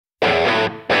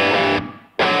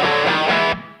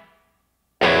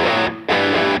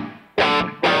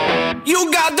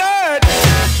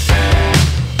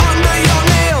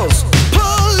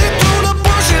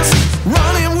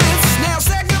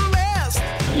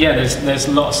yeah, there's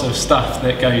lots of stuff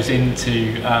that goes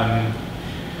into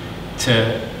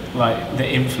to like the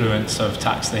influence of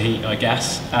Tax the Heat, I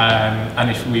guess.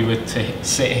 And if we were to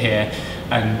sit here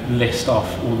and list off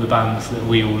all the bands that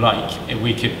we all like,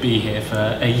 we could be here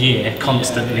for a year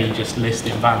constantly just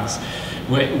listing bands.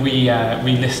 We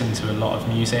listen to a lot of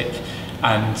music,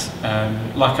 and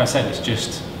like I said,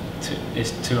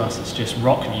 to us it's just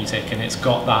rock music, and it's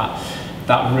got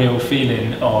that real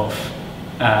feeling of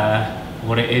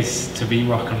what it is to be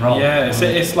rock and roll. Yeah,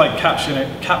 it's like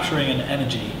capturing an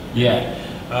energy. Yeah.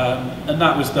 And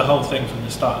that was the whole thing from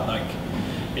the start. Like,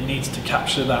 it needs to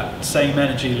capture that same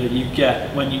energy that you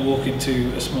get when you walk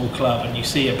into a small club and you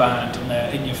see a band and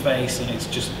they're in your face, and it's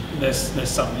just there's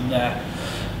something there.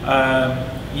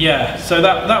 Yeah, so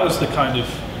that was the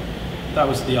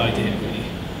idea, really.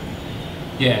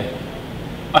 Yeah,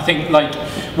 I think like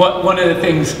one of the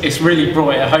things, it's really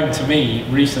brought it home to me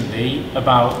recently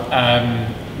about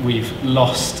we've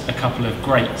lost a couple of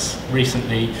greats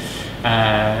recently.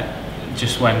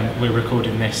 Just when we're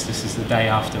recording this is the day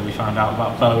after we found out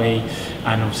about Bowie,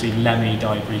 and obviously Lemmy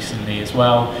died recently as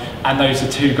well. And those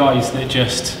are two guys that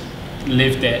just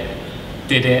lived it,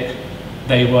 did it.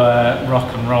 They were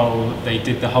rock and roll, they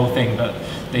did the whole thing, but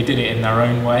they did it in their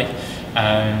own way.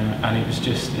 And it was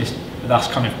just, that's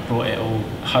kind of brought it all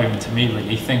home to me,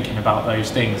 really, thinking about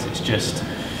those things. It's just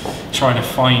trying to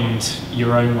find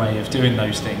your own way of doing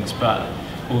those things, but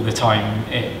all the time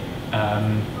it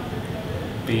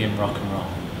being rock and roll.